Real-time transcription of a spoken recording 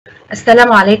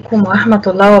Assalamu alaikum wa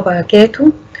rahmatullahi wa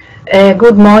barakatuh.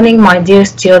 Good morning, my dear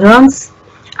students.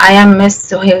 I am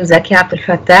Ms. Suhail Zaki Abdel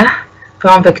Fattah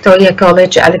from Victoria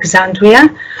College,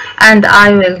 Alexandria, and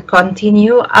I will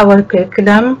continue our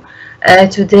curriculum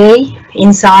today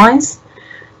in science,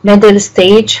 middle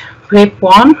stage, prep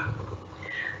 1.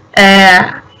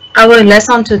 Our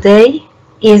lesson today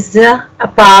is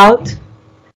about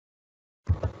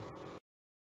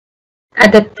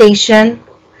adaptation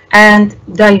and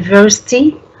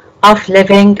diversity of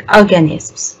living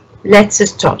organisms. Let's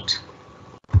start.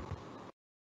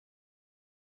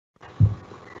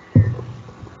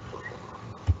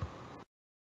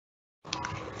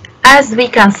 As we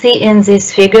can see in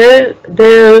this figure,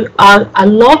 there are a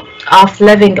lot of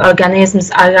living organisms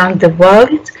around the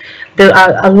world. There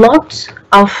are a lot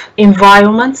of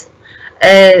environments,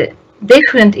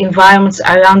 different environments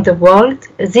around the world.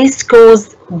 This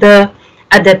causes the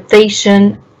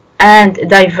adaptation and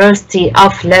diversity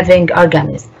of living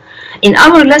organisms. In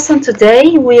our lesson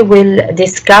today, we will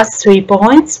discuss 3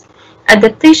 points: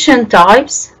 adaptation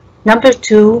types, number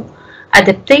 2,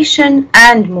 adaptation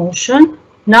and motion,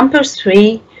 number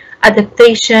 3,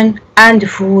 adaptation and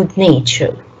food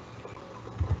nature.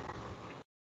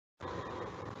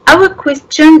 Our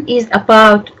question is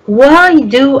about why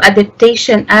do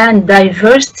adaptation and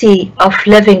diversity of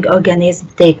living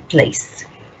organisms take place?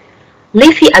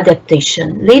 Leafy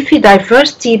adaptation, leafy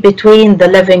diversity between the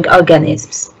living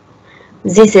organisms.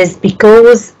 This is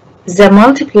because the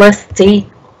multiplicity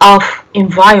of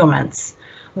environments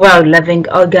where living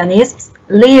organisms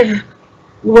live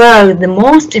were the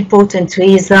most important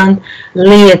reason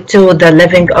lead to the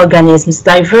living organisms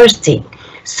diversity.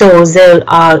 So there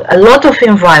are a lot of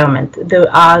environment, there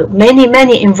are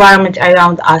many environment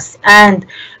around us, and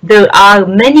there are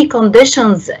many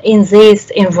conditions in this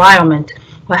environment.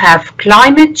 We have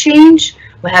climate change,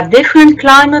 we have different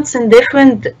climates and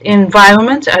different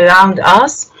environments around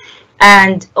us,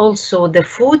 and also the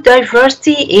food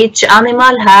diversity. Each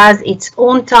animal has its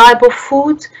own type of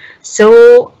food,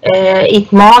 so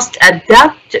it must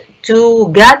adapt to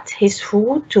get his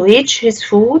food, to reach his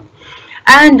food,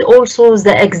 and also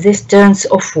the existence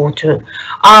of water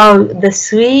are the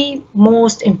 3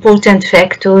 most important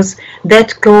factors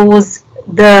that cause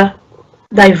the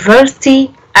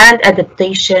diversity and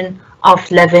adaptation of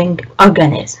living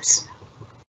organisms.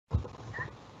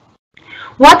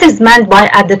 What is meant by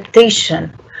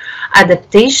adaptation?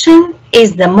 Adaptation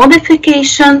is the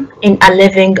modification in a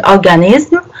living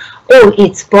organism or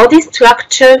its body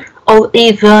structure or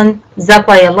even the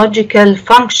biological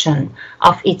function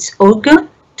of its organ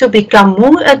to become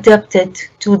more adapted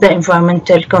to the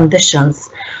environmental conditions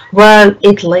where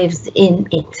it lives in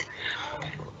it.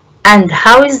 And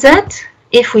how is that?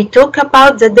 If we talk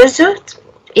about the desert,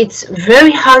 it's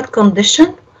very hard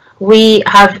condition. We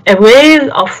have a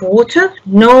rare of water,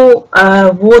 no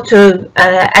water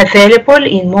available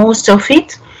in most of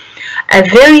it. A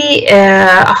very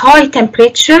high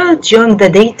temperature during the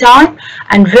daytime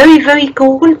and very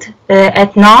cold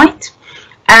at night.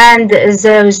 And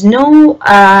there is no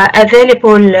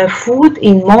available food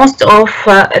in most of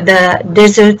the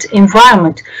desert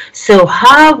environment. So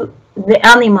how the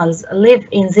animals live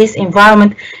in this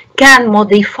environment can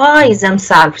modify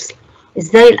themselves.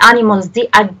 The animals, they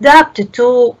adapt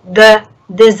to the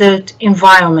desert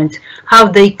environment, how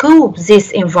they cope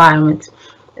this environment.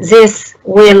 This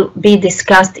will be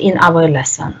discussed in our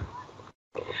lesson.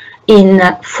 In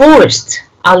forest,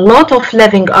 a lot of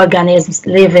living organisms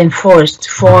live in forest.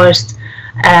 Forest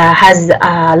has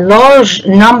a large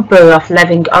number of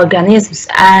living organisms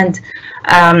and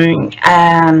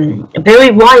very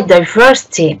wide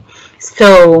diversity.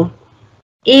 So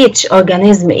each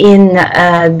organism in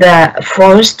the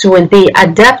forest will be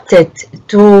adapted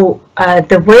to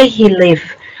the way he lives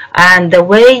and the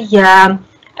way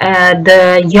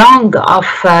the young of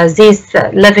this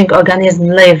living organism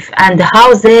live and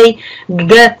how they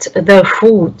get their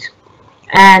food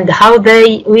and how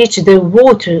they reach the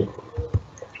water.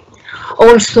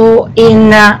 Also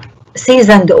in seas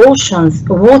and oceans,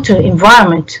 water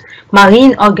environment,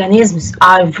 marine organisms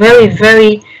are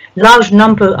very large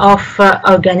number of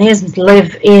organisms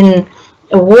live in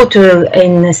water,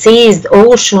 in seas,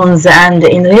 oceans, and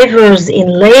in rivers, in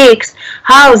lakes.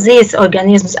 How these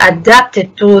organisms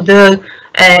adapted to the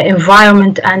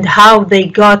environment and how they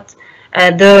got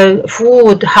the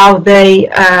food, how they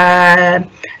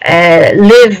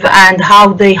live and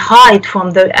how they hide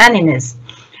from their enemies.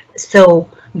 So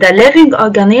the living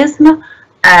organism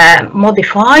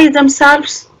modify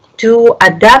themselves to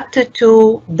adapt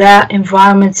to the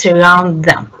environments around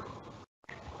them.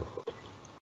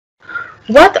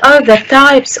 What are the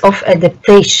types of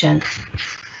adaptation?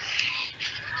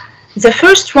 The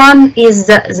first one is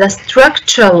the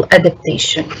structural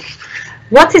adaptation.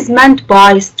 What is meant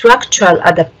by structural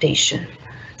adaptation?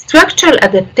 Structural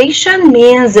adaptation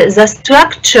means the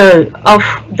structure of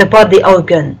the body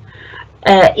organ.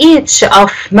 Each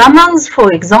of mammals,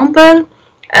 for example,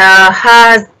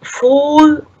 has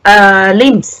four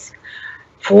limbs,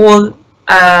 four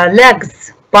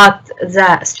legs, but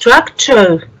the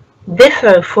structure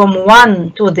differ from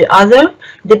one to the other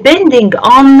depending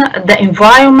on the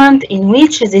environment in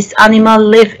which this animal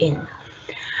live in.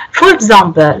 For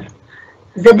example,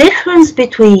 the difference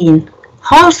between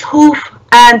horse hoof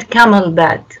and camel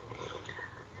bed.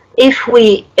 If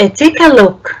we take a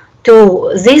look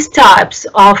to these types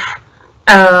of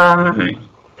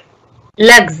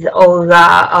legs or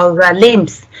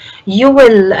limbs, you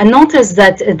will notice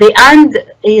that the end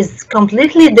is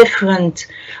completely different.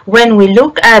 When we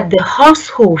look at the horse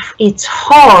hoof, it's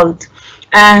hard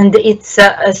and it's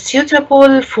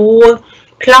suitable for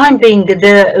climbing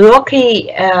the rocky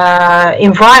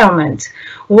environment,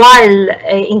 while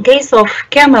in case of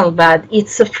camel bed,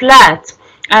 it's flat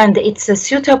and it's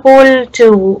suitable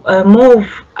to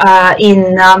move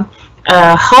in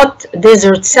hot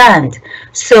desert sand.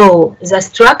 So the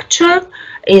structure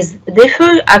is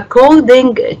differ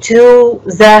according to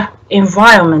the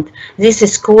environment. This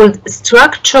is called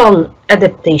structural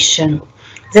adaptation.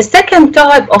 The second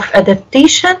type of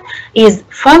adaptation is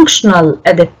functional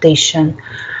adaptation.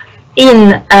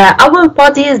 In our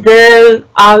bodies, there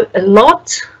are a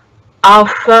lot of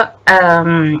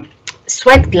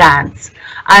sweat glands,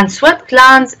 and sweat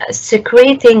glands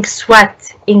secreting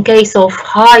sweat in case of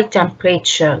high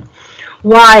temperature,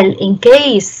 while in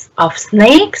case of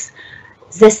snakes,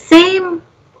 the same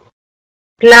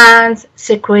glands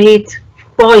secrete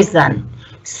poison.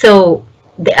 So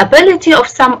the ability of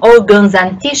some organs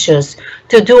and tissues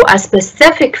to do a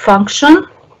specific function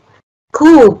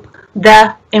cope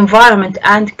the environment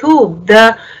and cope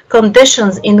the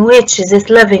conditions in which this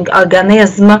living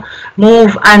organism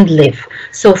move and live.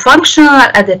 So functional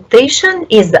adaptation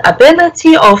is the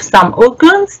ability of some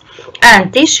organs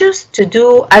and tissues to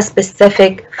do a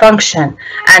specific function,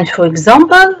 and for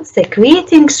example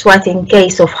secreting sweat in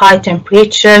case of high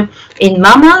temperature in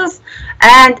mammals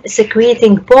and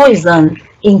secreting poison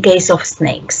in case of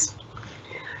snakes.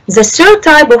 The third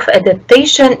type of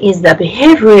adaptation is the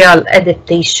behavioral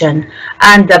adaptation,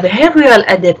 and the behavioral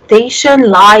adaptation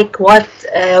like what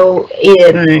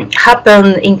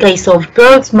happened in case of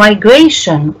birds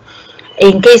migration.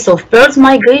 In case of birds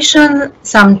migration,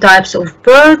 some types of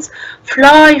birds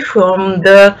fly from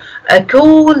the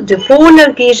cold, the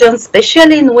polar regions,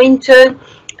 especially in winter,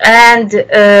 and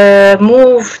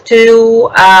move to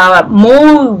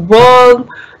more warm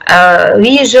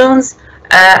regions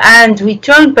and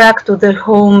return back to their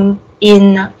home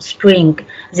in spring.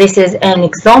 This is an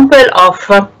example of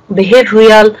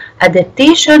behavioral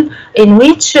adaptation in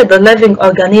which the living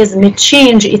organism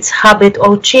change its habit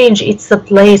or change its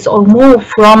place or move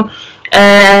from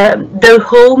their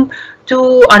home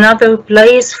to another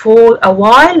place for a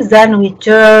while, then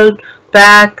return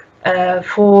back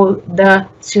for the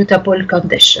suitable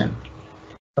condition.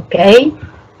 Okay.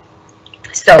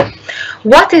 So,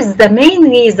 what is the main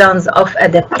reasons of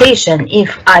adaptation?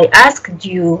 If I asked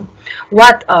you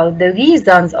what are the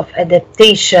reasons of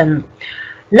adaptation,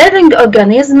 living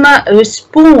organism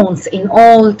responds in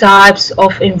all types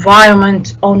of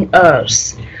environment on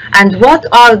Earth. And what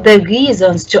are the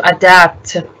reasons to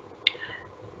adapt?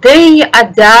 They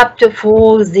adapt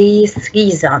for these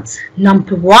reasons.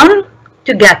 Number one,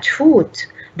 to get food.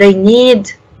 They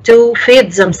need to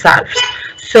feed themselves.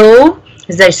 So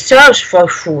they search for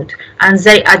food and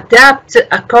they adapt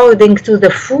according to the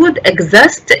food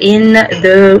exists in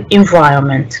the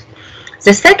environment.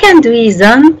 The second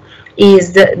reason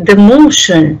is the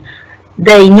motion.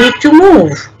 They need to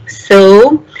move.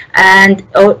 So, and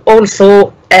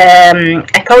also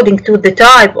according to the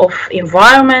type of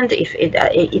environment, if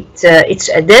it's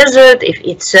a desert, if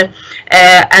it's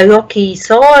a rocky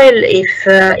soil, if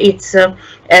it's a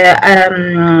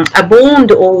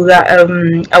pond or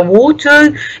a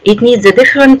water, it needs a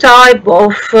different type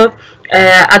of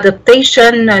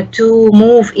adaptation to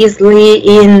move easily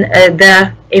in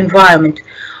the environment.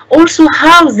 Also,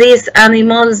 how these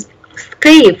animals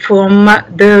escape from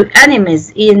their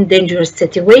enemies in dangerous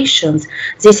situations.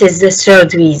 This is the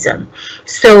third reason.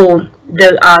 So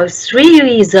there are three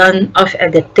reasons of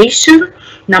adaptation.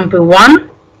 Number one,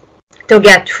 to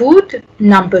get food.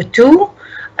 Number two,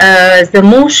 the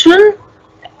motion.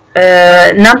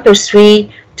 Number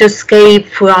three, to escape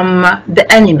from the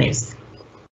enemies.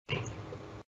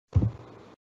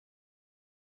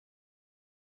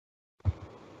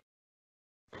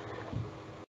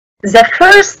 The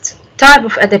first type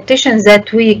of adaptation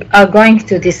that we are going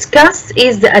to discuss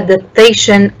is the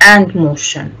adaptation and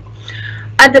motion.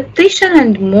 Adaptation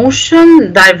and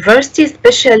motion diversity,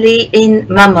 especially in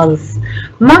mammals.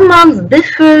 Mammals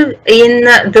differ in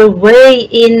the way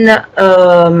in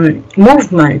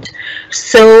movement.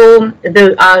 So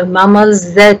there are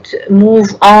mammals that move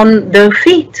on their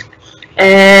feet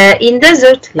in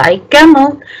desert, like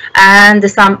camel, and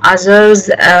some others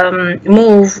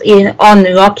move on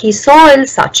rocky soil,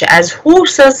 such as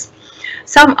horses.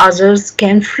 Some others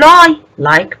can fly,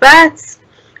 like bats.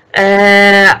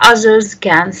 Others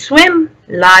can swim,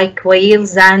 like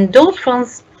whales and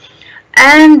dolphins.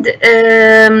 And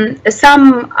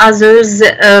some others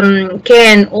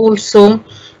can also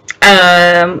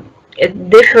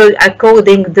differ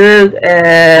according to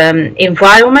the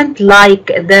environment, like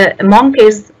the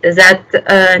monkeys that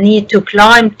need to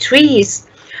climb trees.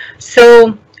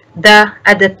 So the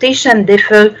adaptation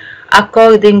differ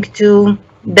according to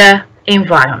the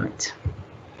environment.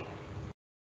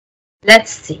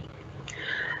 Let's see.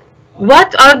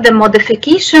 What are the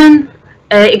modification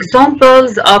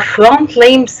examples of front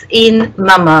limbs in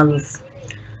mammals?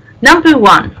 Number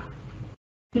one,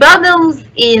 paddles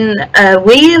in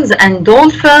whales and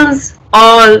dolphins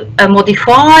are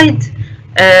modified.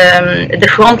 The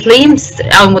front limbs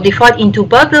are modified into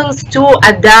paddles to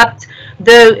adapt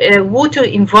the water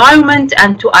environment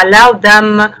and to allow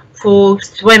them for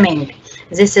swimming.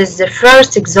 This is the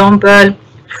first example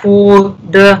for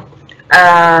the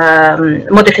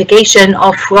modification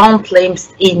of front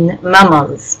limbs in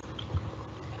mammals.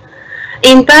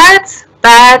 In bats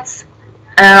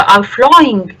are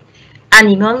flying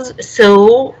animals,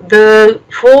 so the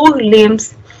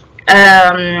forelimbs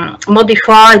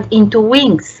modified into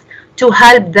wings to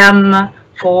help them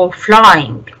for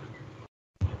flying.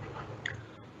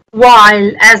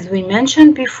 While, as we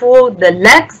mentioned before, the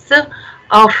legs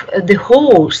of the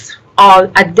horse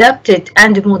are adapted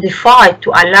and modified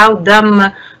to allow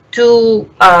them to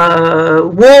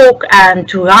walk and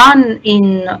to run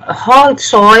in hard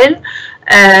soil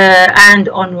and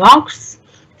on rocks,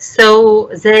 so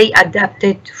they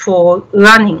adapted for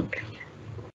running.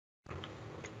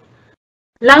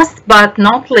 Last but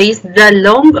not least, the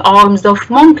long arms of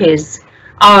monkeys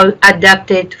are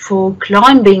adapted for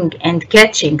climbing and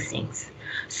catching things.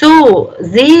 So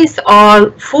these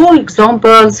are 4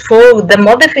 examples for the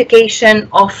modification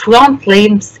of front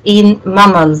limbs in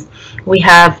mammals. We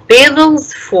have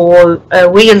paddles for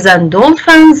whales and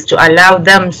dolphins to allow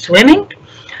them swimming,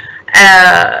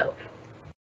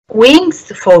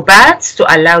 wings for bats to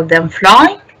allow them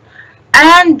flying,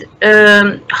 and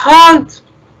hard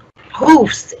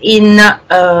hoofs in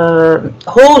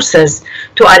horses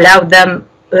to allow them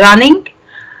running,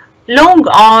 long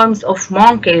arms of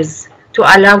monkeys to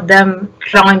allow them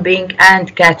climbing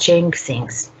and catching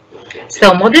things.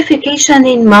 So modification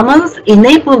in mammals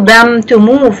enable them to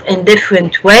move in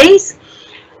different ways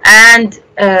and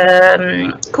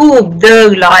cope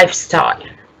their lifestyle.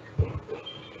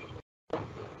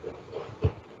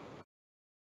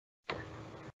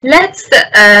 Let's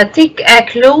take a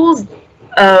close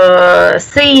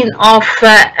scene of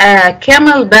a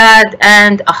camel bed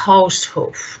and a horse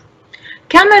hoof.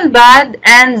 Camel bed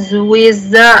ends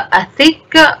with a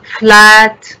thick,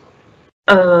 flat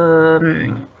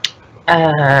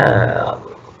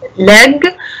leg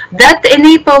that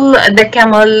enable the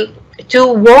camel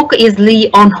to walk easily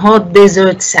on hot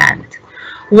desert sand,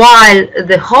 while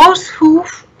the horse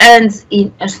hoof ends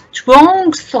in a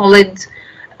strong, solid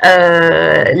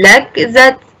leg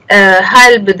that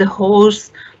help the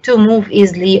horse to move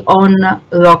easily on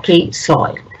rocky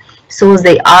soil. So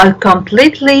they are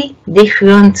completely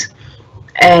different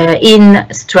in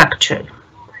structure.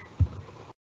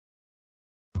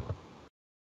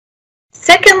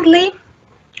 Secondly,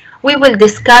 we will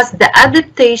discuss the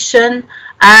adaptation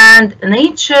and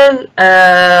nature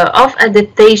of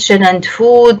adaptation and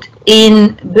food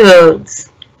in birds.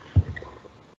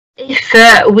 If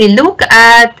we look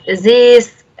at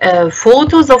these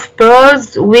photos of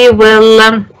birds, we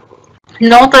will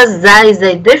notice that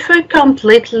they differ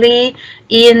completely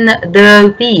in their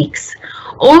beaks.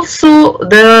 Also,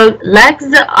 their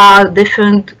legs are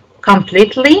different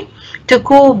completely to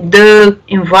cope the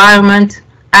environment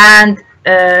and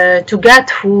to get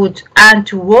food and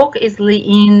to walk easily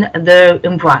in the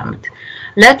environment.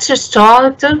 Let's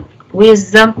start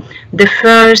with the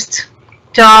first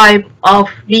type of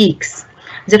beaks.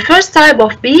 The first type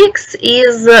of beaks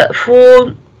is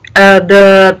for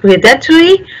the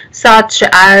predatory, such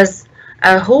as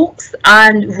hawks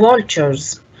and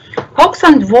vultures. Hawks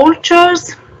and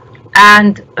vultures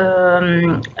and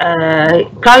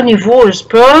carnivorous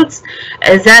birds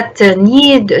that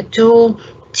need to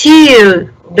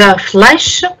tear the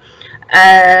flesh.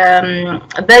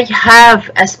 They have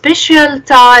a special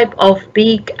type of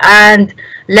beak and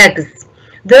legs.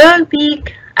 Their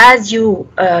beak, as you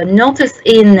notice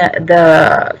in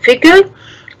the figure,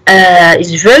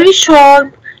 is very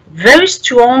sharp, very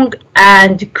strong,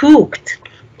 and cooked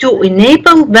to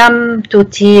enable them to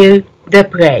tear the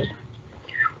prey.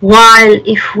 While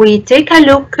if we take a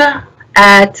look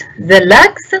at the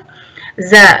legs,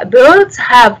 the birds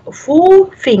have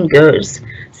 4 fingers,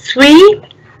 3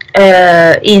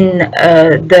 in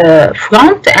the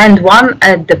front and 1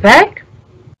 at the back.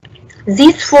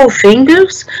 These 4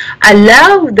 fingers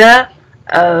allow the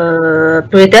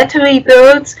predatory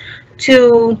birds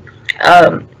to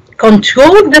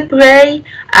control the prey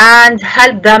and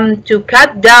help them to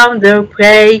cut down their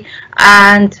prey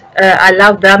and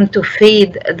allow them to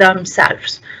feed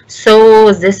themselves.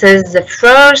 So this is the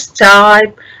first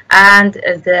type, and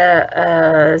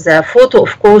the photo,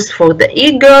 of course, for the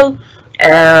eagle,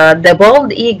 the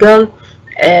bald eagle,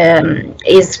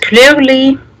 is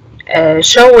clearly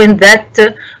showing that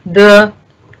the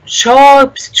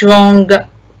sharp, strong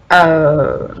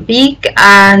beak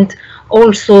and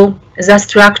also the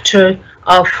structure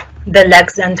of the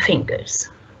legs and fingers.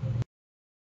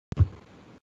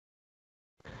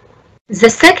 The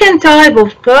second type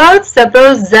of birds, the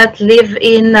birds that live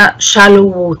in shallow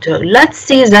water. Let's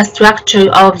see the structure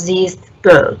of these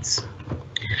birds.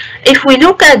 If we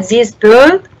look at this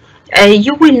bird,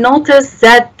 you will notice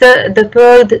that the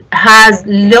bird has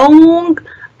long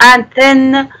and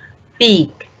thin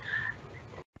beak.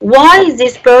 Why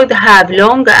this bird have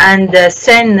long and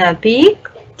thin beak?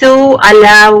 To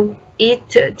allow it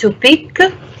to pick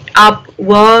up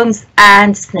worms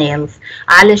and snails.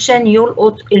 علشان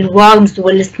يلقط الworms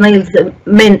والsnails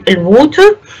من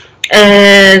الwater.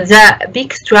 The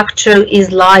beak structure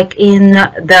is like in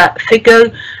the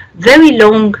figure, very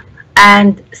long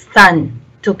and thin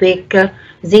to pick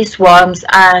these worms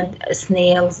and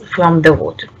snails from the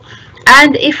water.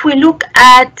 And if we look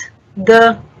at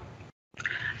the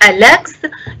legs,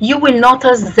 you will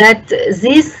notice that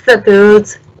these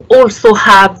birds also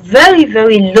have very,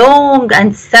 very long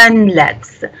and thin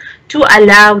legs to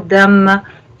allow them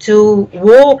to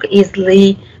walk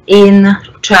easily in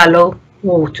shallow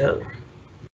water.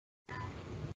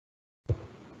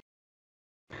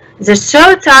 The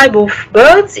third type of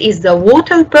birds is the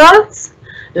water birds,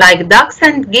 like ducks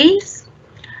and geese.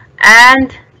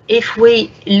 And if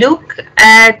we look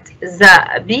at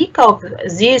the beak of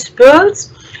these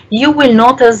birds, you will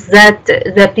notice that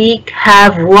the beak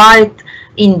have white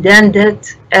indented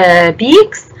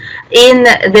beaks in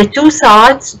the 2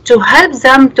 sides to help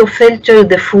them to filter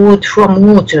the food from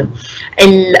water.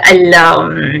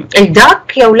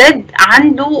 الدك يا ولاد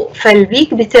عنده في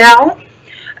البيك بتاعه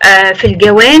في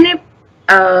الجوانب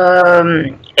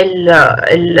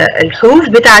الحروف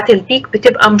بتاعة البيك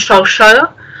بتبقى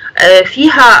مشرشرة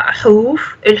فيها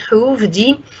حروف. الحروف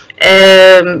دي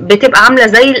بتبقى عاملة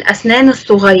زي الأسنان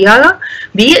الصغيرة،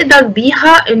 بيقدر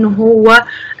بيها إن هو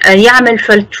يعمل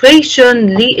filtration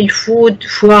للfood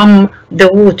from the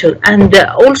water, and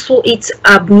also it's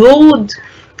a broad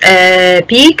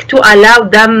beak to allow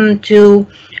them to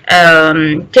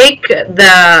take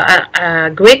the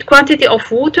great quantity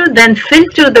of water, then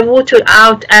filter the water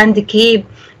out and keep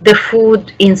the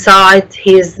food inside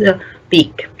his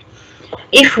beak.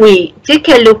 If we take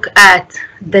a look at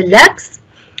the legs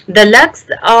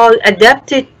are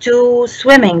adapted to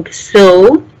swimming, so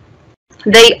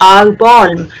they are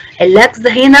palm. اللجز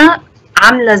هنا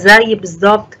عاملة زي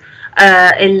بالظبط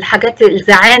الحاجات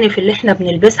الزعانف اللي احنا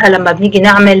بنلبسها لما بنيجي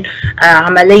نعمل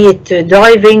عملية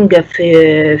دايفنج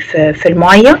في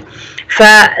المية. ف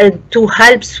to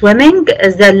help swimming,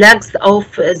 the legs of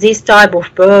this type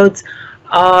of birds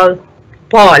are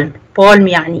palm. palm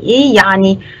يعني ايه؟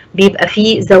 يعني بيبقى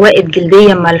فيه زوائد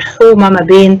جلدية ملحومة ما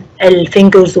بين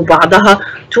الفينجرز وبعضها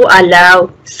to allow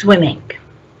swimming.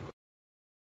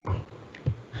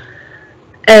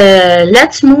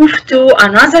 Let's move to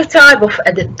another type of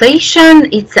adaptation.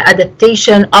 It's the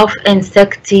adaptation of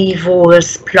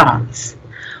insectivorous plants.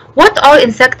 What are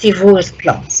insectivorous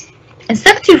plants?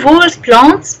 Insectivorous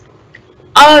plants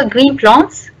are green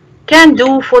plants, can do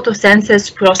photosynthesis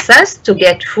process to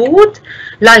get food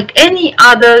like any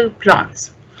other plants,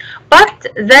 but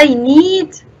they need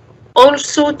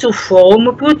also to form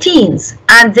proteins,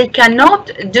 and they cannot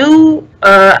do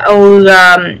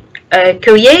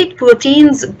create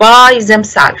proteins by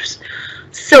themselves.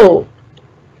 So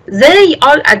they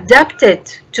are adapted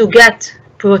to get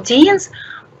proteins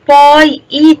by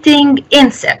eating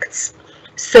insects.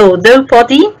 So their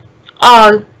body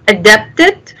are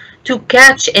adapted to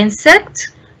catch insects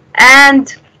and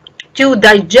to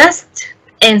digest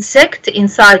insect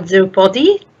inside their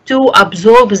body to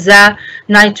absorb the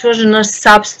nitrogenous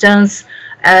substance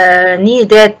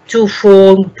needed to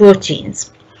form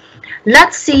proteins.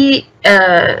 Let's see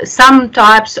some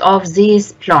types of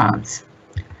these plants.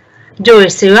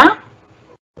 Drosera,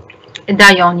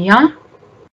 Dionia,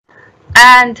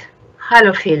 and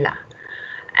Halophila.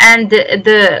 And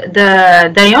the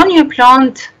Dionia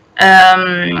plant,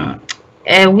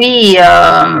 we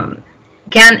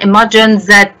can imagine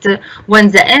that when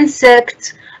the insect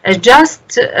just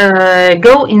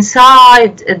go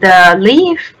inside the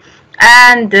leaf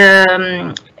and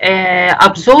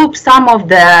absorb some of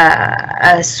the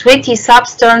sweaty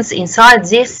substance inside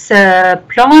this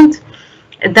plant,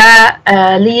 the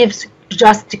leaves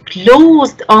just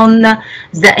closed on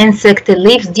the insect.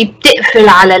 الليفز دي بتقفل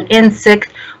على الانسكت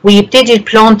ويبتدي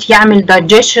البلانت يعمل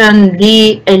digestion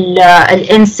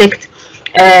للانسكت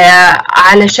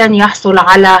علشان يحصل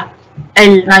على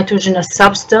النيتروجينous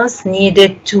substance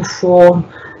needed to form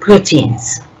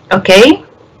proteins. Okay.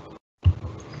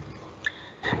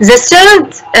 The third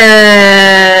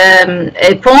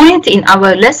point in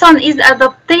our lesson is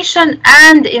adaptation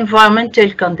and environmental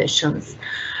conditions.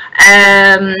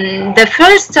 The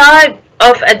first type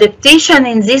of adaptation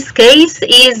in this case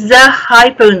is the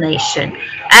hibernation,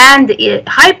 and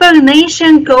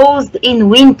hibernation caused in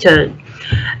winter.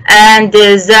 And the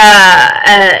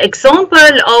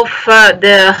example of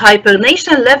the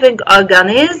hibernation living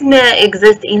organism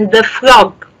exists in the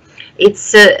frog.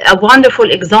 It's a wonderful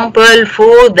example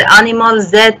for the animals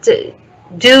that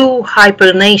do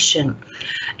hibernation.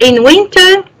 In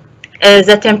winter,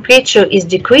 the temperature is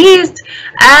decreased,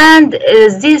 and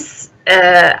these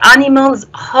animals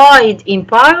hide in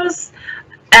burrows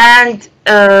and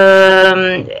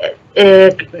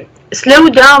slow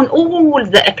down all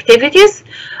the activities,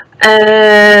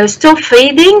 stop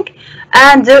feeding,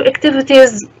 and their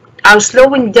activities are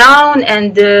slowing down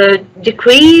and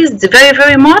decreased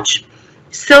very much,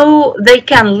 so they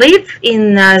can live in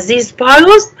these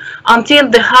burrows until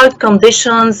the hard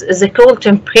conditions, the cold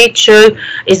temperature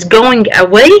is going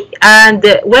away, and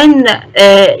when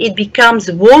it becomes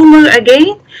warmer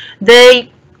again, they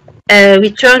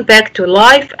return back to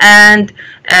life and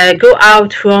go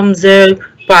out from their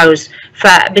burrows.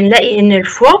 فبنلاقي ان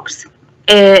الفروgs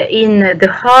in the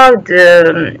hard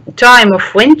time of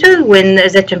winter, when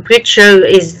the temperature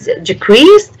is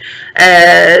decreased,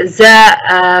 the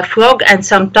frog and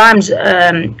sometimes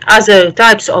other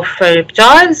types of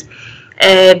reptiles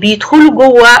بيدخلوا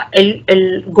جوه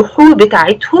الجحور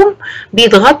بتاعتهم،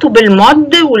 بيضغطوا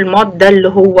بالمض، والمض ده اللي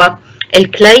هو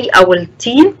الكلي او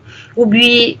الطين،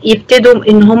 وبيبتدوا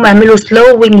ان هم يعملوا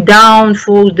slowing down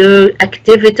for the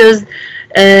activities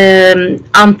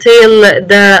until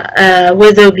the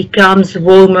weather becomes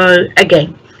warmer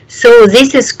again. So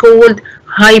this is called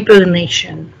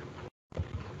hibernation.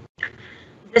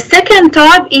 The second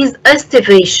type is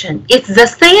estivation. It's the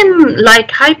same like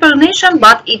hibernation,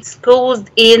 but it's caused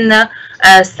in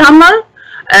summer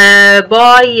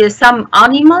by some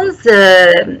animals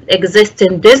exist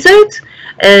in desert.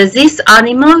 These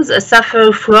animals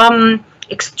suffer from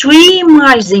extreme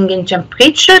rising in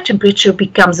temperature. Temperature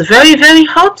becomes very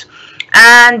hot,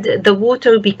 and the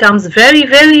water becomes very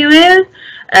rare.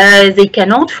 They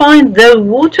cannot find their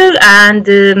water, and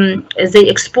they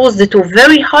exposed to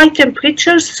very high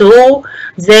temperatures, so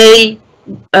they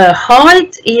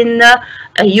hide in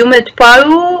a humid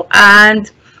burrow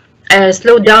and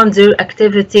slow down their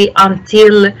activity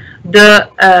until the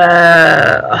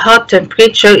hot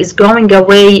temperature is going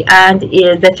away and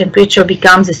the temperature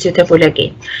becomes suitable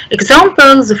again.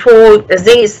 Examples for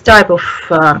this type of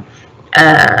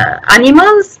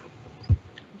animals: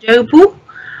 gerbil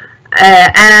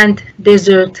and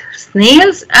desert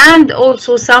snails, and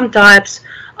also some types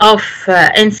of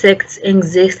insects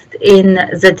exist in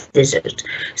the desert.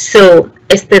 So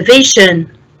estivation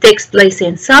takes place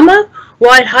in summer,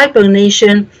 while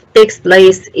hibernation takes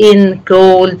place in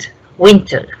cold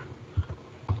winter.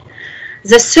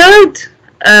 The third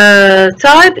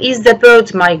type is the bird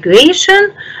migration,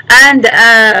 and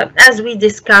as we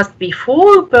discussed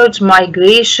before, bird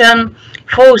migration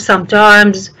for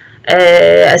sometimes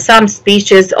some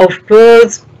species of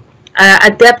birds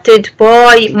adapted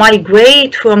by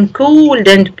migrate from cold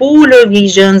and polar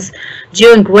regions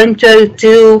during winter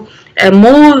to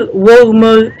more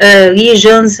warmer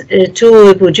regions to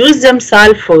reproduce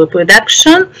themselves for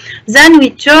reproduction, then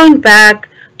return back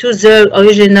to their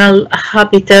original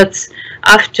habitats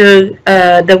after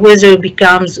the weather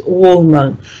becomes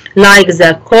warmer, like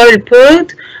the coral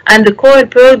bird. and the coral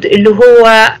bird اللي هو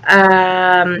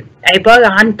عبارة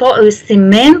عن طائر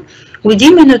السمان، ودي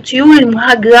من الطيور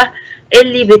المهاجرة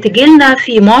اللي بتجيلنا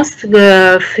في مصر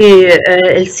في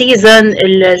السيزن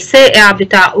الساقع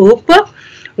بتاع أوروبا،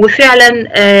 وفعلا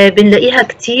بنلاقيها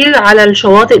كتير على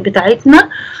الشواطئ بتاعتنا،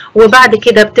 وبعد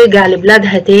كده بترجع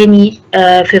لبلادها تاني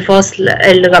في فصل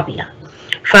الربيع.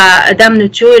 فده من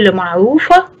الطيور اللي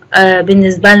معروفة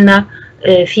بالنسبة لنا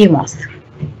في مصر.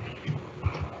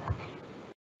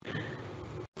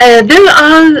 There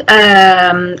are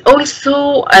also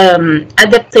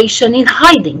adaptation in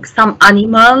hiding. Some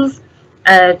animals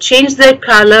change their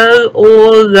color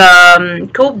or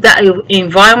cope the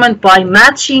environment by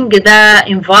matching the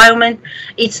environment.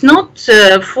 It's not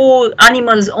for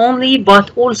animals only, but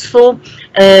also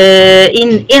in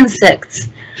insects.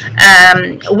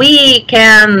 We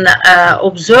can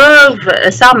observe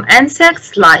some insects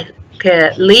like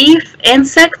leaf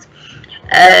insect.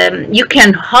 You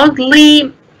can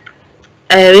hardly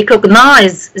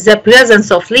recognize the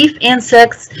presence of leaf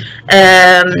insects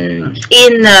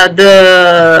in the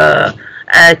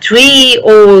tree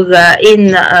or in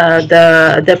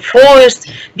the forest,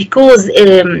 because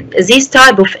this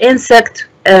type of insect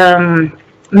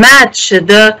match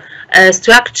the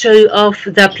structure of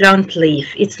the plant leaf.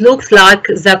 It looks like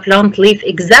the plant leaf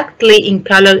exactly in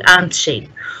color and shape.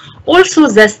 Also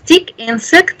the stick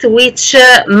insect, which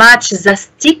match the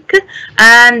stick,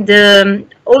 and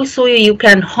also you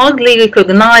can hardly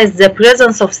recognize the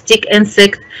presence of stick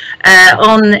insect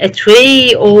on a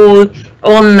tree or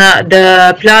on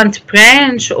the plant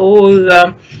branch or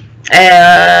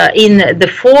in the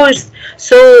forest.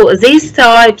 So these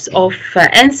types of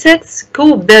insects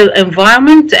cope their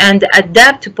environment and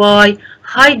adapt by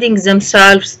hiding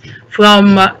themselves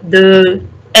from the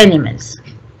enemies.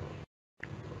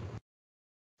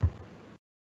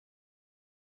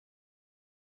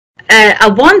 A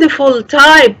wonderful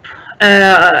type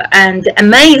and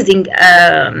amazing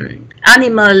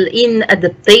animal in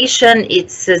adaptation,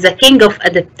 it's the king of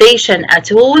adaptation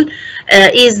at all,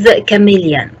 is the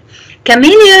chameleon.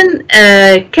 Chameleon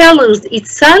colors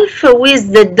itself with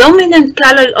the dominant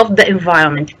color of the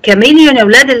environment. Chameleon يا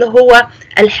ولاد اللي هو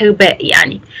الحرباء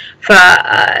يعني.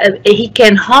 he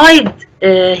can hide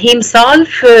himself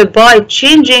by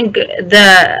changing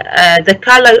the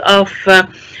color of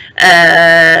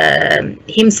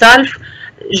himself,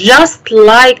 just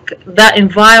like the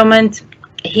environment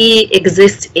he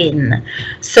exists in.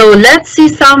 So let's see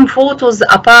some photos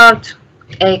about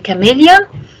a chameleon.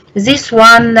 This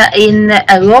one in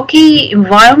a rocky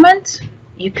environment,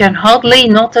 you can hardly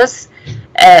notice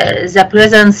the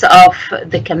presence of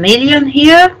the chameleon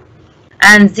here,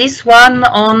 and this one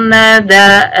on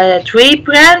the tree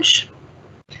branch,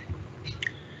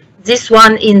 this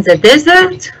one in the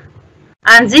desert,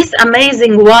 and this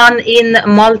amazing one in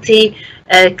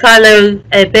multi-color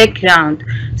background.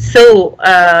 So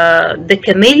the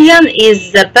chameleon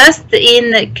is the best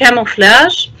in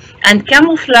camouflage, and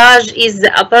camouflage is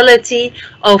the ability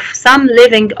of some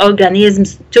living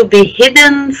organisms to be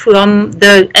hidden from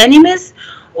their enemies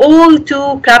or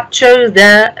to capture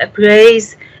the prey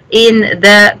in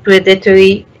the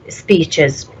predatory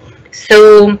species.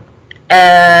 So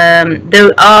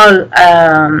there are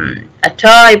a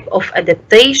type of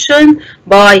adaptation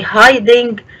by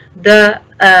hiding the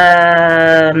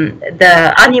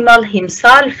animal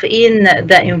himself in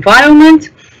the environment,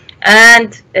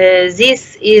 and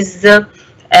this is the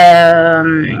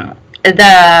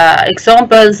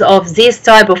examples of this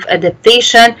type of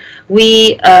adaptation.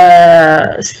 We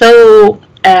saw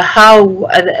how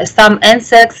some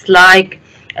insects like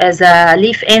the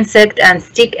leaf insect and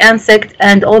stick insect,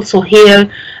 and also here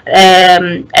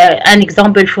an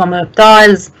example from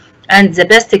reptiles, and the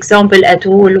best example at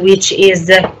all, which is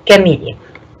the chameleon.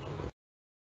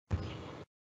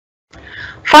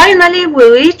 Finally, we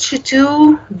reach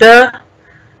to the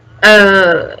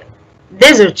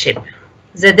desert sheep.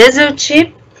 The desert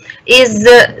sheep is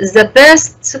the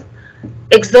best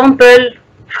example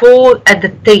for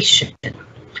adaptation.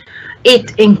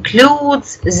 It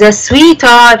includes the three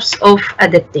types of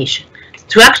adaptation: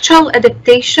 structural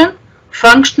adaptation,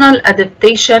 functional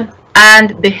adaptation,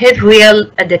 and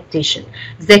behavioral adaptation.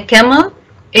 The camel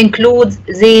includes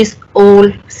these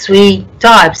all three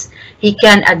types. He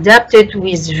can adapt it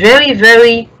with very,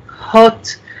 very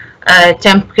hot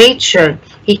temperature.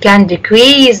 He can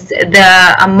decrease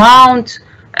the amount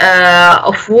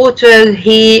of water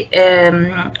he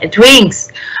drinks,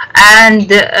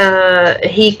 and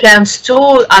he can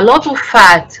store a lot of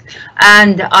fat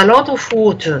and a lot of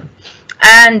water.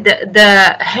 and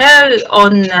the hair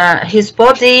on his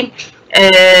body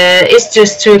is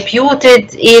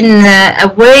distributed in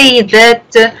a way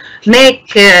that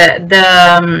make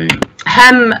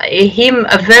him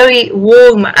very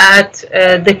warm at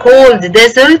the cold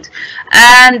desert,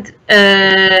 and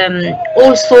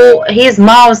also his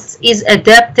mouth is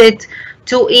adapted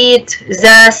to eat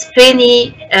the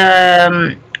spiny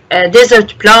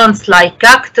desert plants like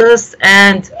cactus,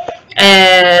 and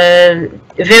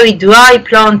very dry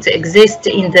plants exist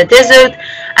in the desert.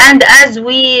 And as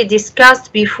we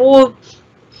discussed before,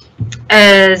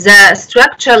 the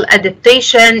structural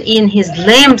adaptation in his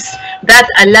limbs that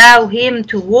allow him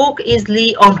to walk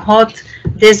easily on hot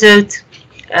desert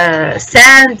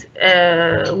sand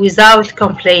without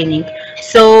complaining.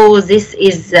 So this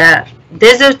is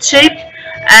desert shape,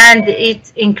 and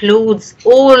it includes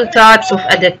all types of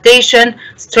adaptation: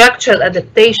 structural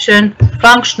adaptation,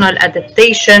 functional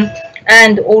adaptation,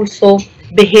 and also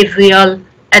behavioral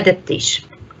adaptation.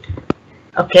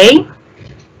 Okay,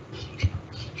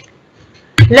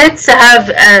 let's have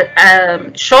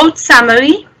a short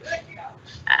summary.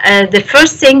 The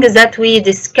first thing that we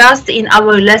discussed in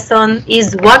our lesson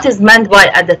is what is meant by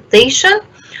adaptation.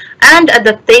 And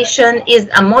adaptation is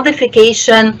a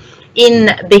modification in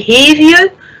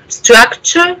behavior,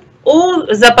 structure, or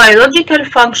the biological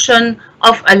function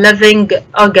of a living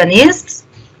organism,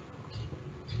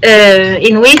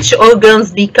 in which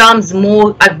organs becomes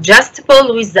more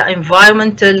adjustable with the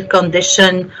environmental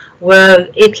condition where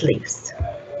it lives.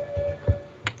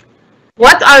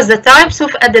 What are the types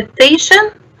of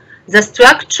adaptation? The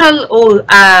structural or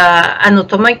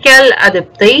anatomical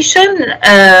adaptation,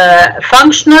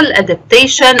 functional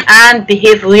adaptation, and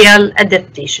behavioral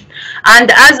adaptation.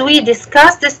 And as we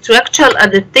discussed, the structural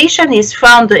adaptation is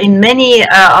found in many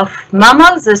of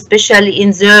mammals, especially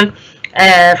in their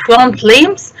front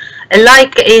limbs,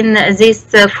 like in this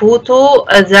photo,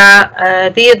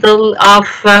 the beetle of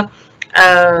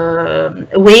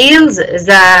whales,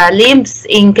 the limbs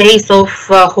in case of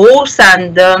horse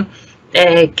and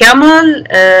camel,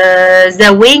 the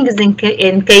wings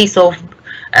in case of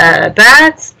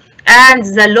bats, and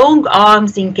the long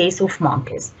arms in case of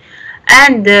monkeys.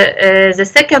 And the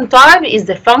second type is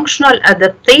the functional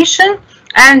adaptation,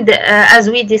 and as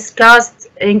we discussed,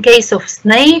 in case of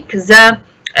snake, the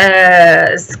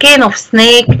skin of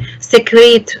snake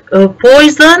secrete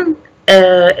poison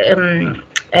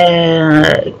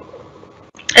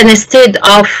instead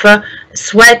of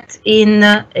sweat in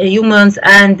humans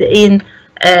and in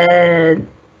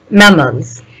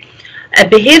mammals. A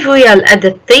behavioral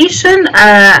adaptation,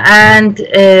 and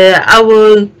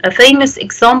our famous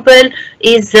example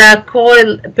is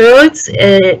coral birds,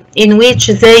 in which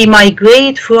they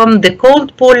migrate from the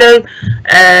cold polar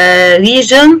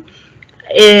region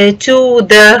to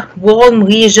the warm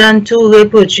region to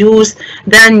reproduce.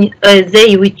 Then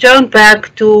they return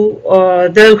back to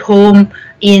their home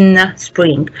in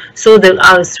spring. So there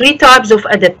are three types of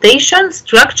adaptation: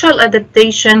 structural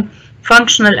adaptation,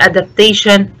 functional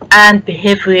adaptation, and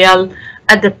behavioral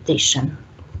adaptation.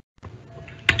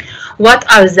 What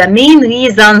are the main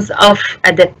reasons of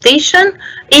adaptation?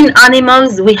 In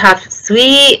animals, we have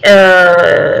three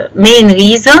main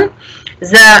reasons: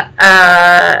 the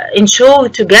ensure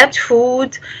to get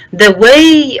food, the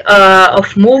way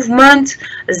of movement,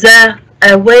 the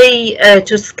way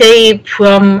to escape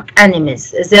from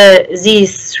enemies.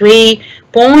 These 3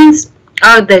 points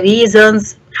are the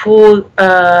reasons for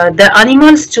the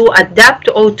animals to adapt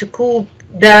or to cope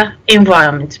the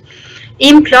environment.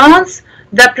 In plants,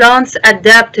 the plants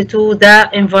adapt to the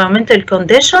environmental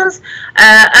conditions,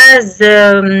 as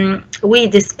we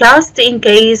discussed in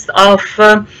case of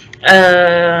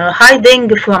hiding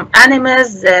from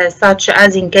animals, such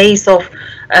as in case of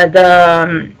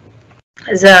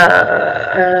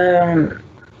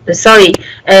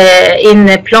in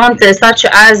a plant, such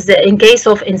as in case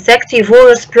of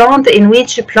insectivorous plant, in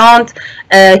which plant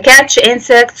catch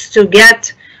insects to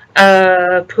get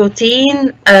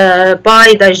protein by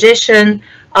digestion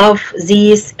of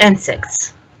these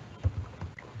insects.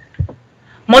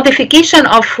 Modification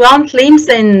of front limbs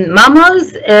in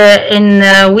mammals, in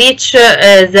which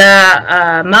the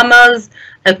mammals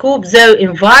cope their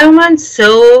environment.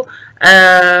 So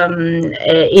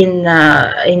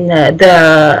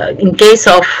in case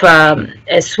of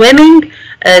swimming,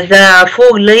 the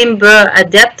forelimb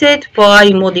adapted by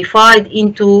modified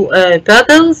into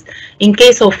paddles. In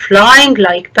case of flying,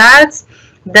 like bats,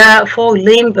 the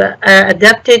forelimb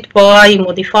adapted by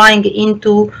modifying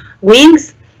into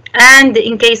wings. And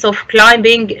in case of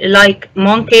climbing, like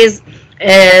monkeys,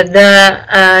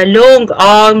 the long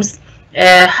arms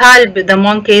help the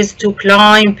monkeys to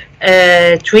climb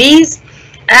trees.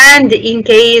 And in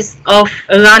case of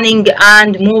running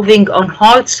and moving on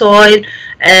hard soil,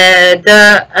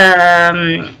 the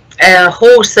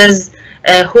horses'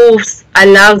 hooves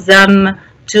allow them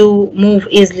to move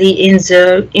easily in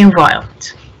the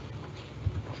environment.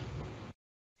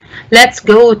 Let's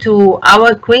go to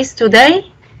our quiz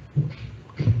today.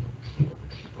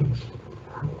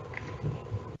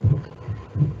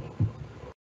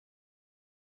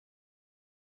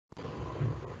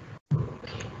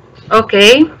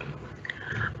 Okay,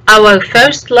 our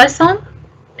first question.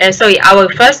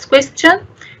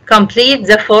 Complete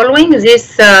the following.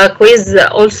 This quiz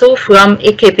also from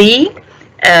EKB,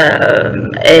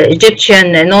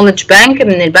 Egyptian Knowledge Bank,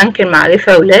 من البنك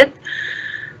المعرفة أولاد.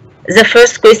 The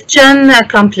first question,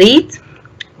 complete.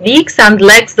 Beaks and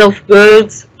legs of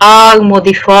birds are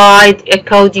modified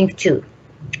according to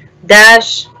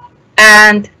dash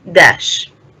and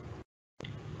dash.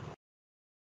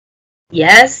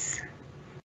 Yes,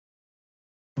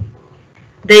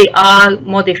 they are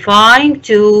modifying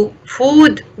to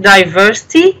food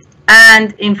diversity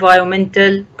and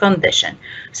environmental condition.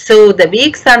 So the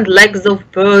beaks and legs of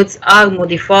birds are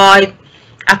modified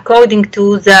according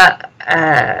to the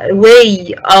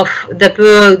way of the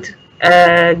bird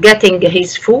getting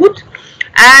his food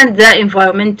and the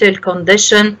environmental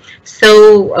condition.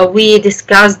 So we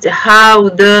discussed how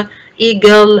the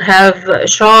eagle have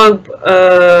sharp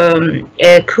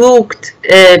crooked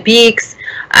beaks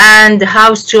and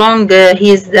how strong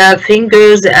his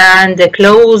fingers and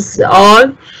claws are,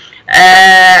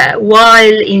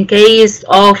 while in case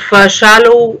of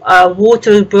shallow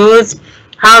water birds,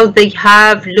 how they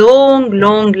have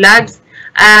long legs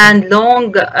and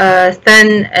long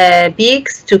thin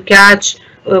beaks to catch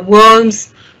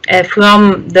worms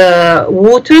from the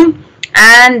water.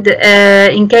 And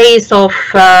in case of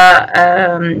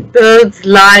birds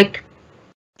like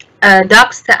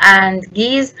ducks and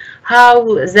geese,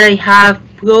 how they have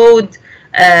broad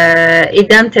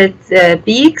indented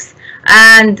beaks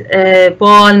and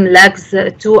palm legs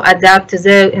to adapt to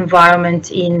their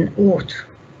environment in water.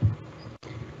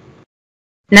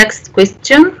 Next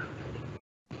question.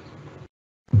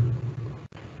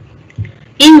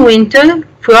 In winter,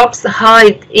 frogs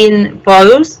hide in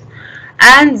burrows,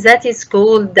 and that is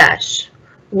called dash,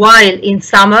 while in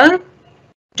summer,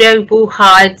 jerboa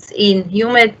hides in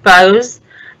humid burrows,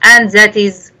 and that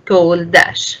is called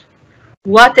dash.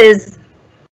 What is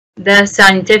the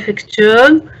scientific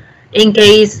term in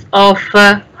case of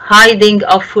hiding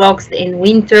of frogs in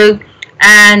winter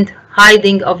and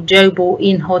hiding of jerboa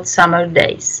in hot summer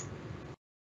days?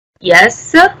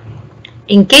 Yes,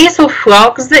 in case of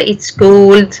frogs, it's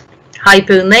called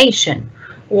hibernation,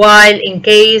 while in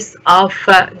case of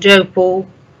jerboa,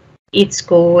 it's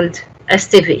called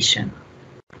estivation.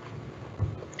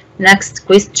 Next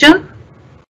question.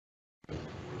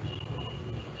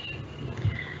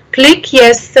 Click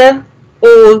yes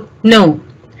or no.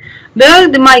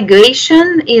 Bird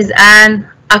migration is an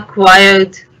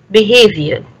acquired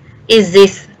behavior. Is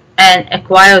this an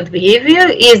acquired behavior?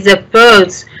 Is the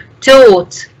birds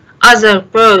taught other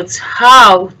birds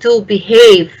how to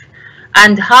behave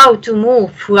and how to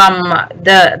move from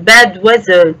the bad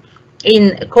weather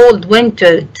in cold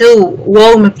winter to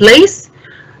warm place?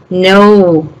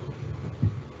 No.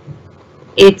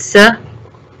 It's a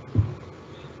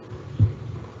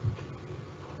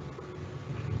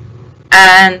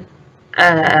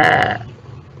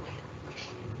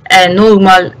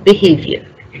normal behavior.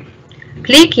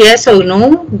 Click yes or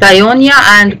no. Dionia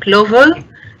and clover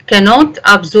cannot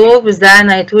absorb the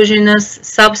nitrogenous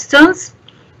substance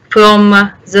from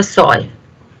the soil.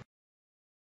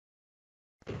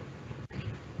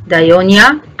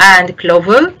 Dionia and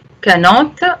clover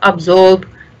cannot absorb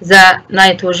the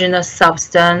nitrogenous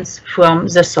substance from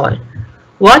the soil.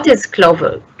 What is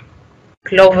clover?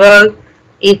 Clover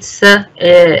it's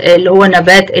اللي هو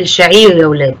نبات الشعير يا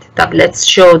ولاد. طب let's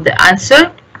show the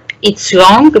answer. It's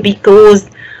wrong because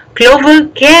clover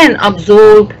can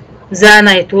absorb the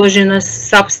nitrogenous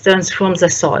substance from the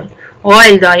soil,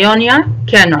 while Dionia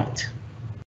cannot.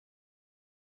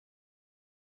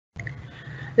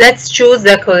 Let's choose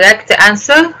the correct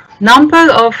answer.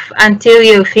 Number of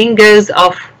anterior fingers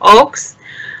of ox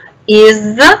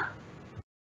is,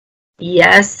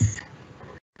 yes,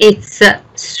 it's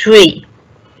 3.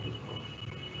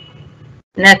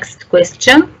 Next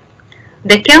question.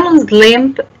 The camel's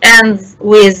limb ends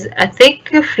with a thick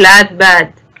flat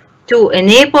pad to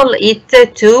enable it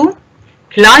to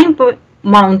climb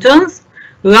mountains,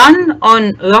 run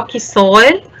on rocky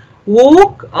soil,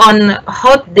 walk on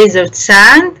hot desert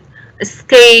sand,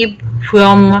 escape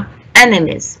from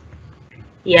enemies.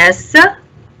 Yes,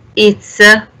 it's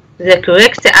the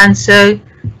correct answer.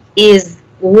 is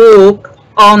walk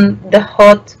on the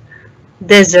hot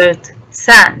desert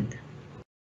sand.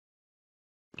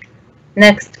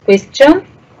 Next question.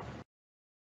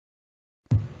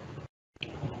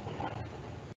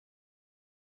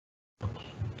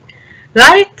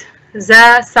 Write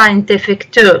the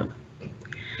scientific term.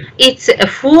 It's a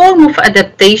form of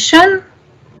adaptation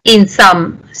in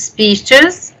some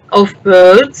species of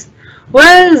birds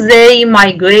where they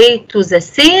migrate to the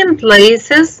same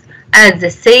places at the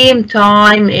same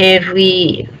time every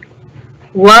year.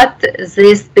 What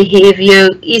this behavior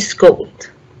is called.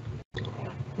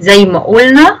 زي ما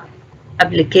قلنا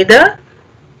قبل كده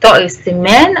طائر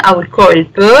السمان أو الcoral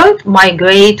bird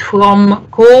migrate from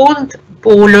cold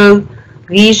polar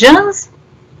regions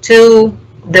to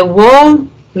the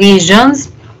warm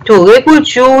regions to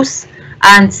reproduce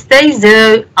and stay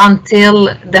there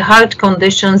until the hard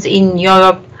conditions in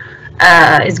Europe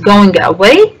is going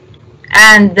away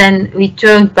and then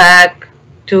return back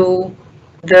to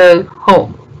their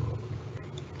home.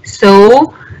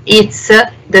 So it's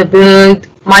the bird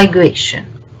migration.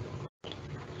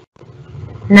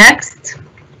 Next,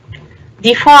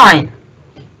 define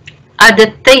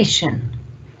adaptation.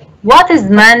 What is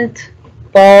meant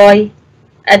by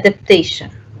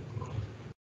adaptation?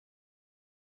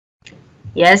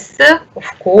 Yes, of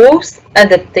course,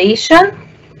 adaptation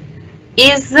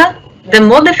is the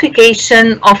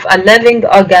modification of a living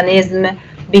organism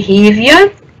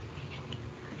behavior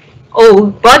or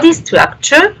body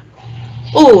structure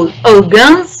or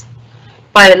organs,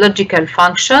 biological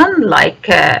function, like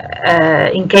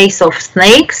in case of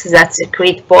snakes that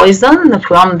secrete poison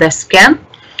from the skin,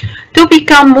 to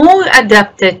become more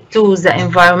adapted to the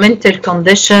environmental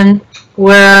condition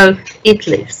where it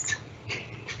lives.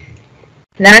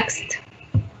 Next,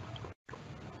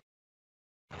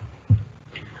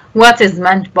 what is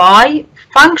meant by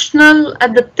functional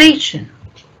adaptation?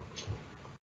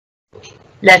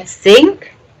 Let's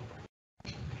think.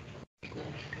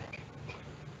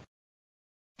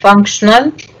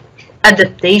 Functional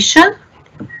adaptation.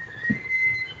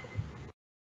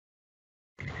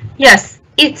 Yes,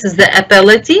 it's the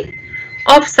ability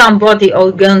of some body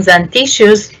organs and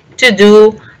tissues to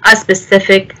do a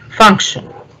specific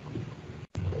function.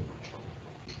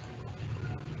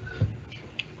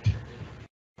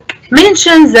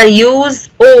 Mention the use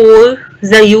or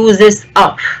the uses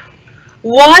of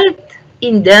wide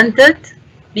indented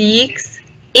beaks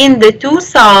in the two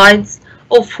sides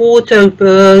of water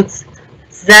birds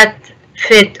that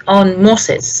feed on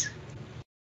mosses,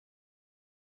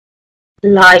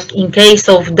 like in case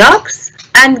of ducks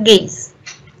and geese.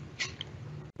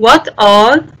 What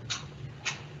are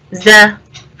the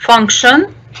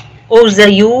function or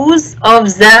the use of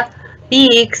the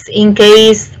beaks in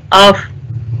case of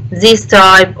this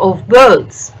type of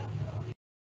birds?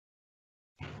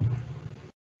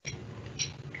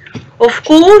 Of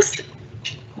course,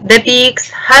 the beaks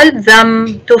help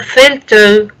them to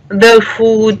filter their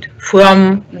food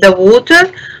from the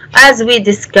water, as we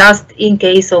discussed in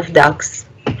case of ducks.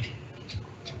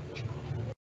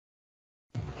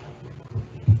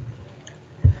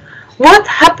 What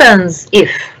happens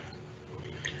if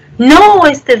no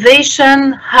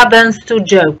estivation happens to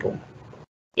gerbil?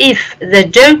 If the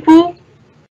gerbil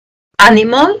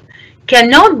animal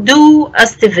cannot do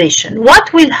estivation,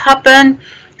 what will happen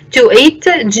to it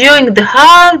during the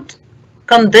hard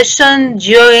condition,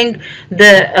 during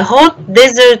the hot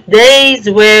desert days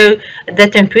where the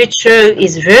temperature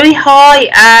is very high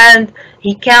and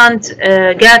he can't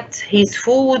get his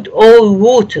food or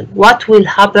water? What will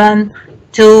happen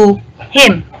to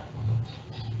him?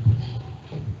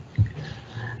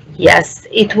 Yes,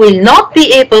 it will not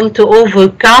be able to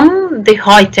overcome the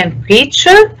high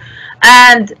temperature,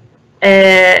 and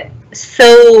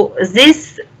so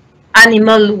this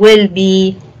animal will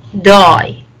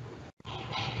die.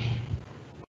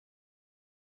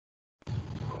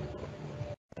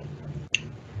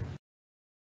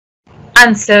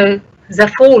 Answer the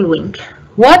following.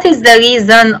 What is the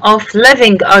reason of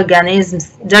living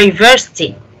organisms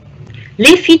diversity?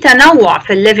 ليه في تنوع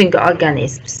في living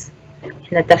organisms؟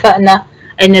 احنا اتفقنا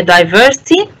ان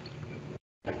diversity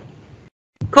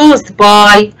caused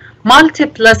by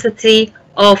multiplicity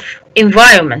of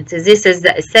environment. This is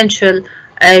the essential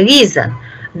reason.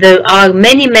 There are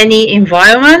many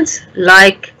environments,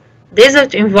 like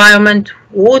desert environment,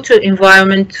 water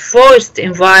environment, forest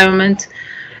environment,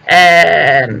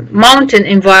 mountain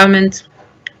environment,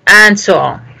 and so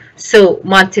on. So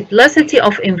multiplicity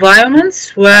of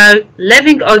environments where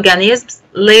living organisms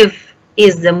live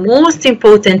is the most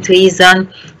important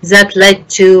reason that led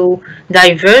to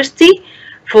diversity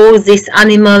for this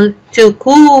animal to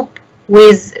cope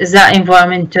with the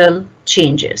environmental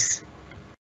changes.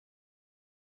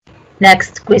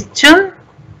 Next question.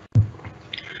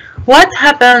 What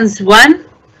happens when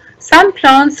some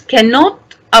plants cannot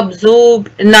absorb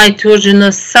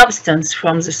nitrogenous substance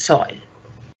from the soil?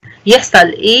 يحصل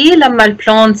ايه لما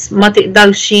البلانتس ما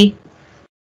تقدرش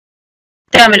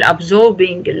تعمل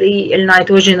absorbing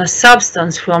للnitrogenous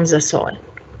substance from the soil?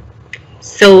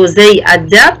 So they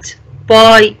adapt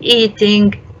by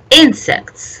eating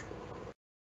insects.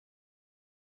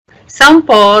 Some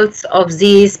parts of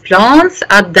these plants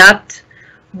adapt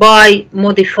by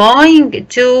modifying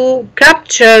to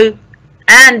capture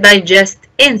and digest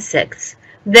insects.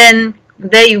 Then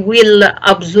they will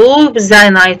absorb the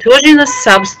nitrogenous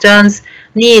substance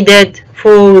needed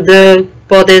for their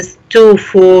bodies to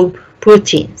form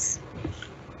proteins.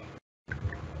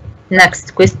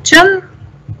 Next question.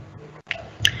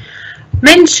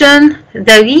 Mention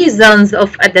the reasons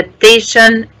of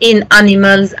adaptation in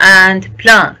animals and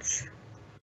plants.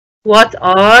 What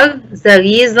are the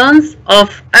reasons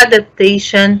of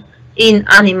adaptation in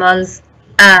animals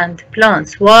and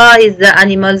plants? Why the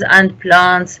animals and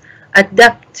plants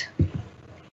adapt?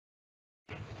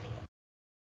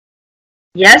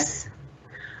 Yes,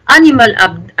 animals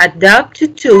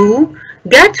adapt to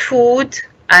get food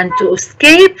and to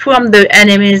escape from their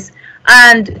enemies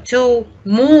and to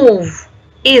move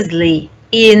easily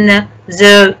in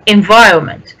their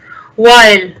environment,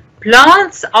 while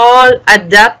plants are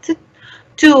adapted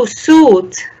to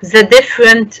suit the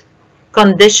different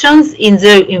conditions in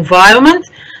their environment,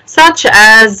 such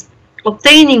as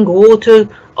obtaining water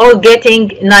or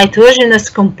getting nitrogenous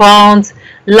compounds,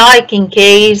 like in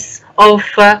case of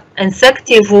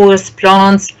insectivorous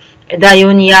plants,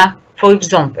 Dionia, for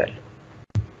example.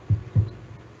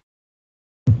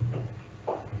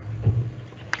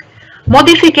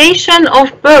 Modification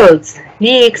of birds'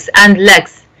 beaks and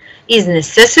legs is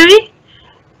necessary.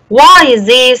 Why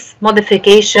this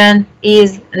modification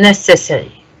is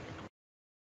necessary?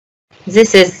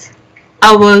 This is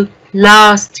our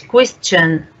last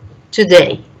question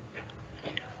today.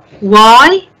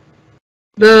 Why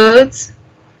birds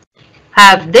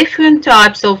have different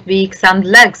types of beaks and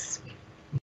legs?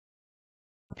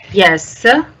 Yes,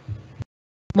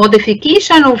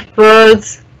 modification of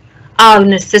birds are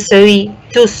necessary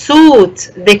to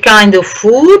suit the kind of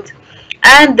food,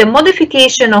 and the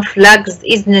modification of legs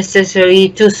is necessary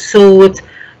to suit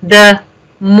the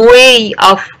way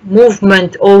of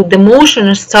movement or the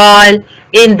motion style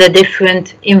in the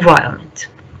different environment.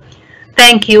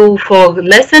 Thank you for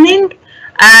listening,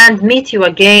 and meet you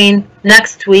again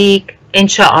next week,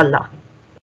 inshallah.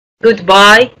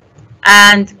 Goodbye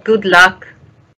and good luck.